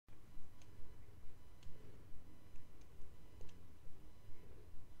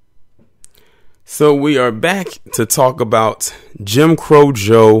So we are back to talk about Jim Crow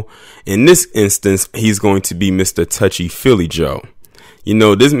Joe. In this instance, he's going to be Mr. Touchy Philly Joe. You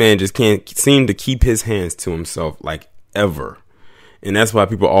know, this man just can't seem to keep his hands to himself like ever. And that's why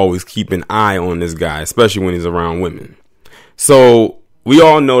people always keep an eye on this guy, especially when he's around women. So we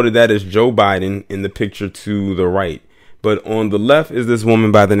all know that is Joe Biden in the picture to the right. But on the left is this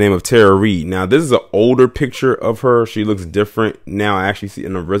woman by the name of Tara Reid. Now, this is an older picture of her. She looks different now. I actually see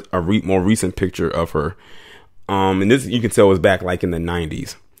in a more recent picture of her. And this, you can tell, was back like in the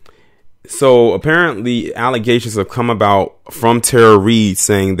 90s. So apparently allegations have come about from Tara Reid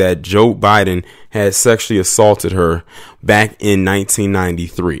saying that Joe Biden had sexually assaulted her back in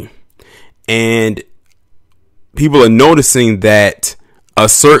 1993. And people are noticing that a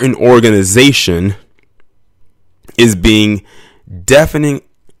certain organization is being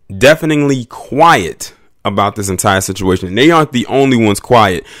deafeningly quiet about this entire situation. And they aren't the only ones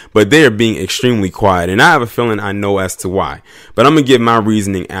quiet, but they are being extremely quiet. And I have a feeling I know as to why. But I'm going to give my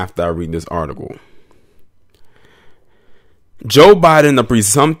reasoning after I read this article. Joe Biden, the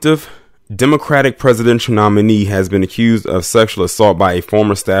presumptive Democratic presidential nominee, has been accused of sexual assault by a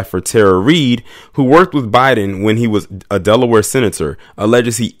former staffer, Tara Reid, who worked with Biden when he was a Delaware senator,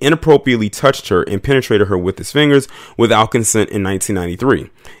 alleges he inappropriately touched her and penetrated her with his fingers without consent in 1993.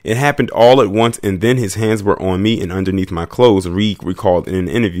 It happened all at once, and then his hands were on me and underneath my clothes, Reid recalled in an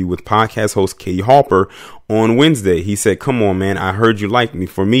interview with podcast host Katie Halper on Wednesday. He said, "Come on, man, I heard you like me.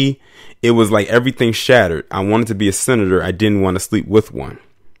 For me, it was like everything shattered. I wanted to be a senator. I didn't want to sleep with one."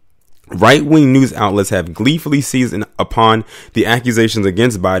 Right-wing news outlets have gleefully seized upon the accusations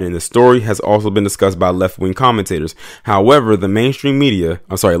against Biden. The story has also been discussed by left-wing commentators. Mister the lamestream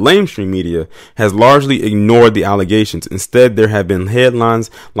media has largely ignored the allegations. Instead, there have been headlines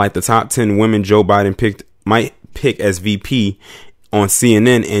like the top 10 women Joe Biden might pick as VP on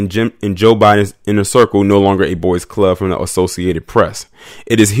CNN, and Joe Biden's inner circle no longer a boys' club from the Associated Press.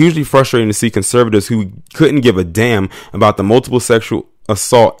 It is hugely frustrating to see conservatives who couldn't give a damn about the multiple sexual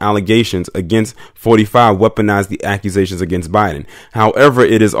assault allegations against 45 weaponize the accusations against Biden. However,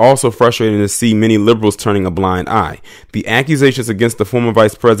 it is also frustrating to see many liberals turning a blind eye. The accusations against the former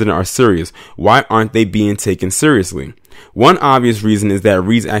vice president are serious. Why aren't they being taken seriously? One obvious reason is that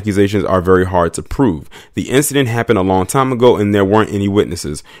Reid's accusations are very hard to prove. The incident happened a long time ago and there weren't any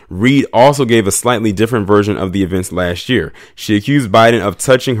witnesses. Reid also gave a slightly different version of the events last year. She accused Biden of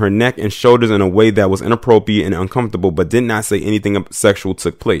touching her neck and shoulders in a way that was inappropriate and uncomfortable, but did not say anything sexual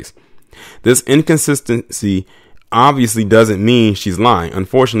took place. This inconsistency obviously doesn't mean she's lying.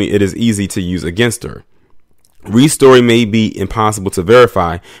 Unfortunately, it is easy to use against her. Reid's story may be impossible to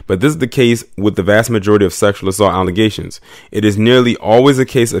verify, but this is the case with the vast majority of sexual assault allegations. It is nearly always a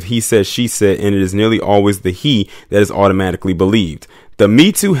case of he said, she said, and it is nearly always the he that is automatically believed. The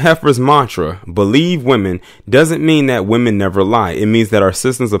Metoo heifer's mantra, believe women, doesn't mean that women never lie. It means that our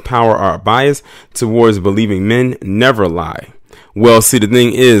systems of power are biased towards believing men never lie. Well, see, the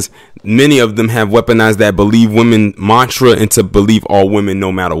thing is, many of them have weaponized that believe women mantra into believe all women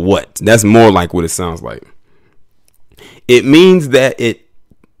no matter what. That's more like what it sounds like. It means that it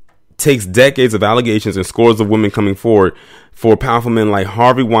takes decades of allegations and scores of women coming forward for powerful men like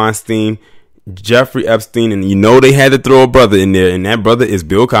Harvey Weinstein, Jeffrey Epstein, and you know they had to throw a brother in there, and that brother is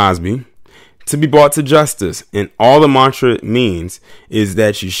Bill Cosby, to be brought to justice. And all the mantra means is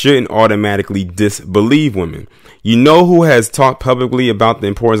that you shouldn't automatically disbelieve women. You know who has talked publicly about the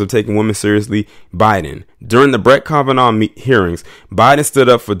importance of taking women seriously? Biden. During the Brett Kavanaugh hearings, Biden stood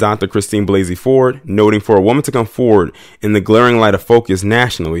up for Dr. Christine Blasey Ford, noting for a woman to come forward in the glaring light of focus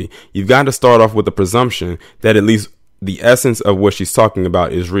nationally, you've got to start off with the presumption that at least the essence of what she's talking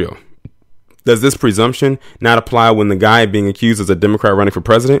about is real. Does this presumption not apply when the guy being accused is a Democrat running for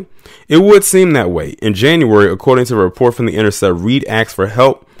president? It would seem that way. In January, according to a report from The Intercept, Reid asked for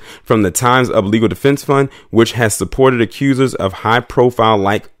help from the Times Up Legal Defense Fund, which has supported accusers of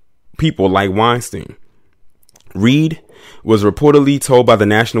high-profile people like Weinstein. Reid was reportedly told by the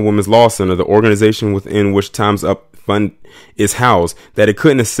National Women's Law Center, the organization within which Times Up Fund is housed, that it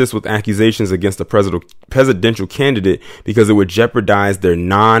couldn't assist with accusations against a presidential candidate because it would jeopardize their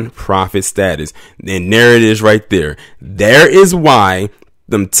non-profit status. And there it is right there. There is why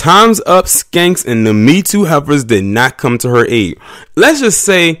them Times Up skanks and the Me Too helpers did not come to her aid. Let's just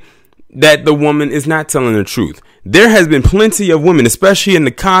say that the woman is not telling the truth. There has been plenty of women, especially in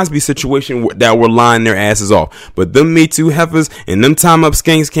the Cosby situation, that were lying their asses off. But them Me Too heifers and them Time Up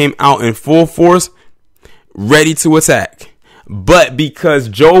skanks came out in full force, ready to attack. But because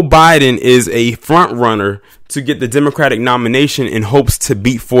Joe Biden is a front runner to get the Democratic nomination in hopes to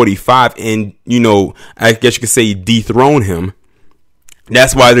beat 45 and, I guess you could say dethrone him,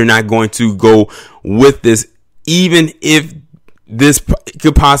 That's why they're not going to go with this, even if this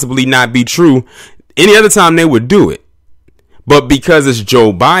could possibly not be true. Any other time they would do it. But because it's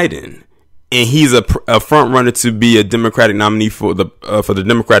Joe Biden and he's a front runner to be a Democratic nominee for the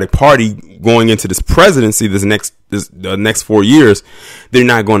Democratic Party going into this presidency, the next 4 years, they're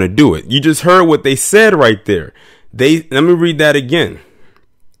not going to do it. You just heard what they said right there. Let me read that again.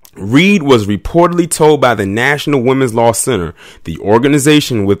 Reid was reportedly told by the National Women's Law Center, the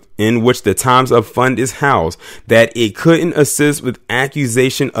organization within which the Time's Up Fund is housed, that it couldn't assist with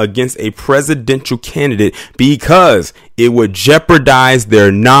accusation against a presidential candidate because it would jeopardize their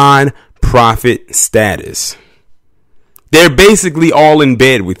non-profit status. They're basically all in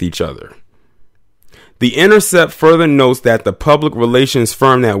bed with each other. The Intercept further notes that the public relations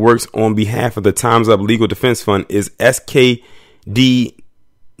firm that works on behalf of the Time's Up Legal Defense Fund is SKD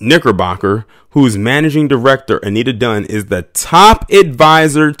Knickerbocker, whose managing director, Anita Dunn, is the top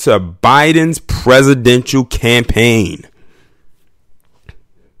advisor to Biden's presidential campaign.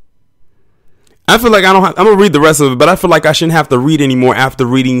 I feel like I'm going to read the rest of it, but I feel like I shouldn't have to read anymore after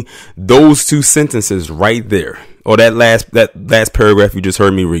reading those two sentences right there. Or that last paragraph you just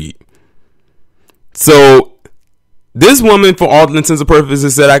heard me read. So this woman, for all intents and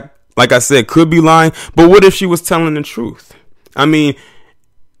purposes, said, like I said, could be lying. But what if she was telling the truth? I mean,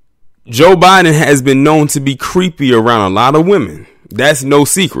 Joe Biden has been known to be creepy around a lot of women. That's no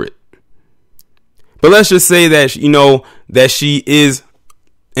secret. But let's just say that, that she is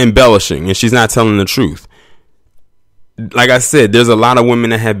embellishing and she's not telling the truth. Like I said, there's a lot of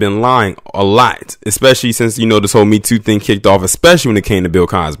women that have been lying a lot, especially since, this whole Me Too thing kicked off, especially when it came to Bill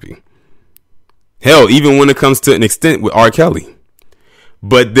Cosby. Hell, even when it comes to an extent with R. Kelly.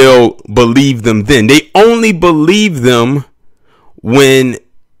 But they'll believe them then. They only believe them when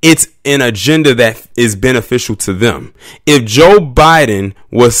it's an agenda that is beneficial to them. If Joe Biden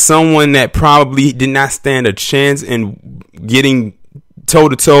was someone that probably did not stand a chance in getting toe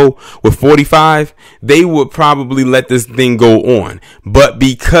to toe with 45, they would probably let this thing go on. But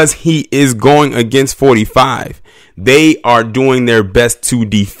because he is going against 45, they are doing their best to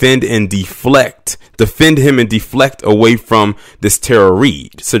defend him and deflect away from this Tara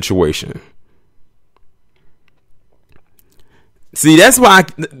Reid situation. See, that's why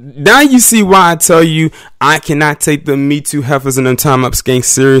now you see why I tell you I cannot take the Me Too heifers and them time up skanks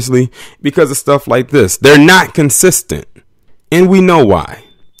seriously, because of stuff like this. They're not consistent, and we know why.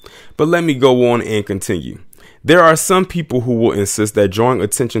 But let me go on and continue. There are some people who will insist that drawing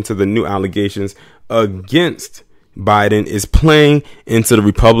attention to the new allegations against Biden is playing into the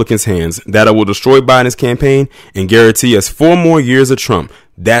Republicans' hands, that it will destroy Biden's campaign and guarantee us 4 more years of Trump.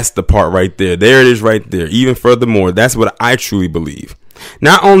 That's the part right there. There it is right there. Even furthermore, that's what I truly believe.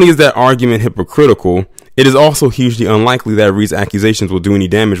 Not only is that argument hypocritical, it is also hugely unlikely that Reid's accusations will do any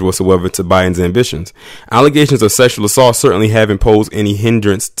damage whatsoever to Biden's ambitions. Allegations of sexual assault certainly haven't posed any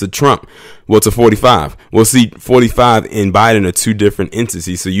hindrance to Trump. Well, to 45. Well, see, 45 and Biden are two different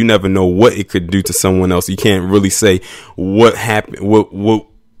entities, so you never know what it could do to someone else. You can't really say what happened, what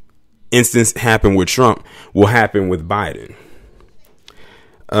instance happened with Trump will happen with Biden.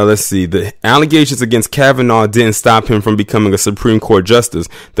 Let's see. The allegations against Kavanaugh didn't stop him from becoming a Supreme Court justice.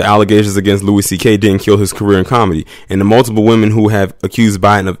 The allegations against Louis C.K. didn't kill his career in comedy. And the multiple women who have accused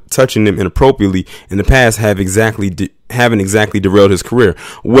Biden of touching them inappropriately in the past haven't exactly derailed his career.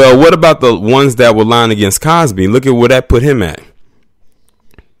 Well, what about the ones that were lying against Cosby? Look at where that put him at.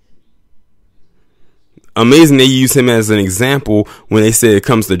 Amazing they use him as an example when they say it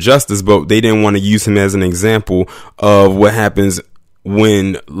comes to justice, but they didn't want to use him as an example of what happens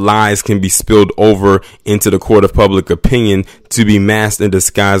when lies can be spilled over into the court of public opinion to be masked and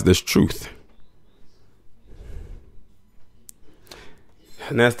disguised as truth.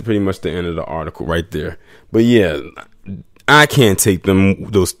 And that's pretty much the end of the article right there. But yeah, I can't take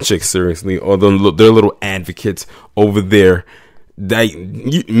those chicks seriously, or their little advocates over there.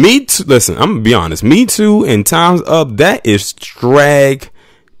 Me Too, listen, I'm gonna be honest. Me Too and Time's Up, that is drag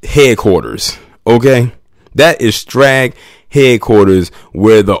headquarters. Okay, that is drag headquarters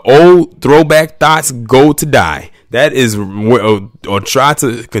where the old throwback thoughts go to die. That is where, or try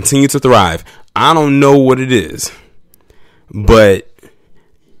to continue to thrive. I don't know what it is, but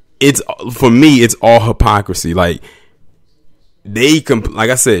for me, it's all hypocrisy. Like like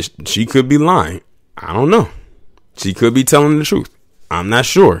I said, she could be lying. I don't know. She could be telling the truth. I'm not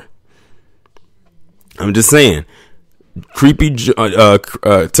sure. I'm just saying. Creepy,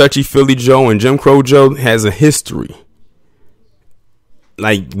 Touchy Philly Joe and Jim Crow Joe has a history.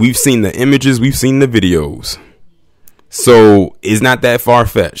 Like, we've seen the images, we've seen the videos. So it's not that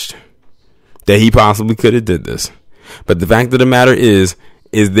far-fetched that he possibly could have did this. But the fact of the matter is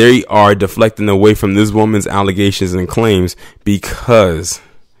they are deflecting away from this woman's allegations and claims because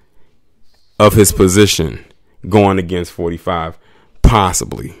of his position going against 45,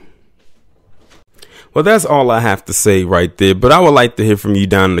 possibly. Well, that's all I have to say right there. But I would like to hear from you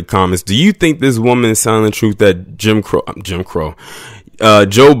down in the comments. Do you think this woman is telling the truth that Joe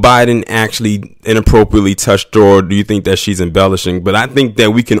Biden actually inappropriately touched her, or do you think that she's embellishing? But I think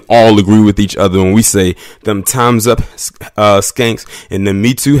that we can all agree with each other when we say them time's up skanks and the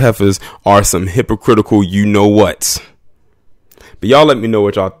Metoo heifers are some hypocritical you-know-whats. But y'all let me know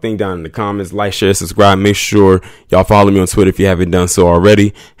what y'all think down in the comments. Like, share, subscribe. Make sure y'all follow me on Twitter if you haven't done so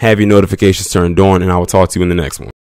already. Have your notifications turned on, and I will talk to you in the next one.